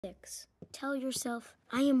6. Tell yourself,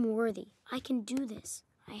 I am worthy. I can do this.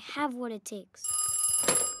 I have what it takes.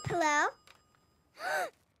 Hello?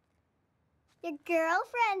 Your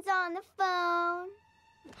girlfriend's on the phone.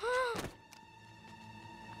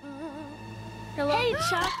 Hello? Hey,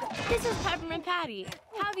 Chuck. This is Peppermint Patty.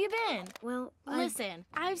 How have you been? Well, Listen,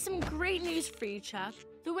 I have some great news for you, Chuck.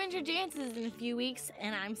 The winter dance is in a few weeks,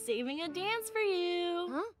 and I'm saving a dance for you.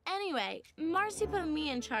 Huh? Anyway, Marcy put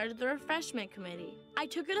me in charge of the refreshment committee. I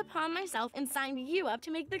took it upon myself and signed you up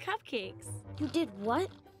to make the cupcakes. You did what?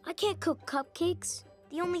 I can't cook cupcakes.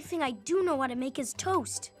 The only thing I do know how to make is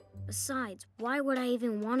toast. Besides, why would I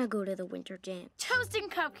even want to go to the winter dance? Toasting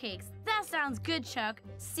cupcakes. That sounds good, Chuck.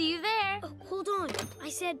 See you there. Oh, hold on. I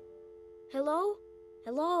said, hello?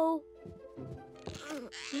 Hello?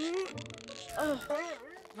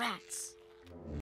 Rats.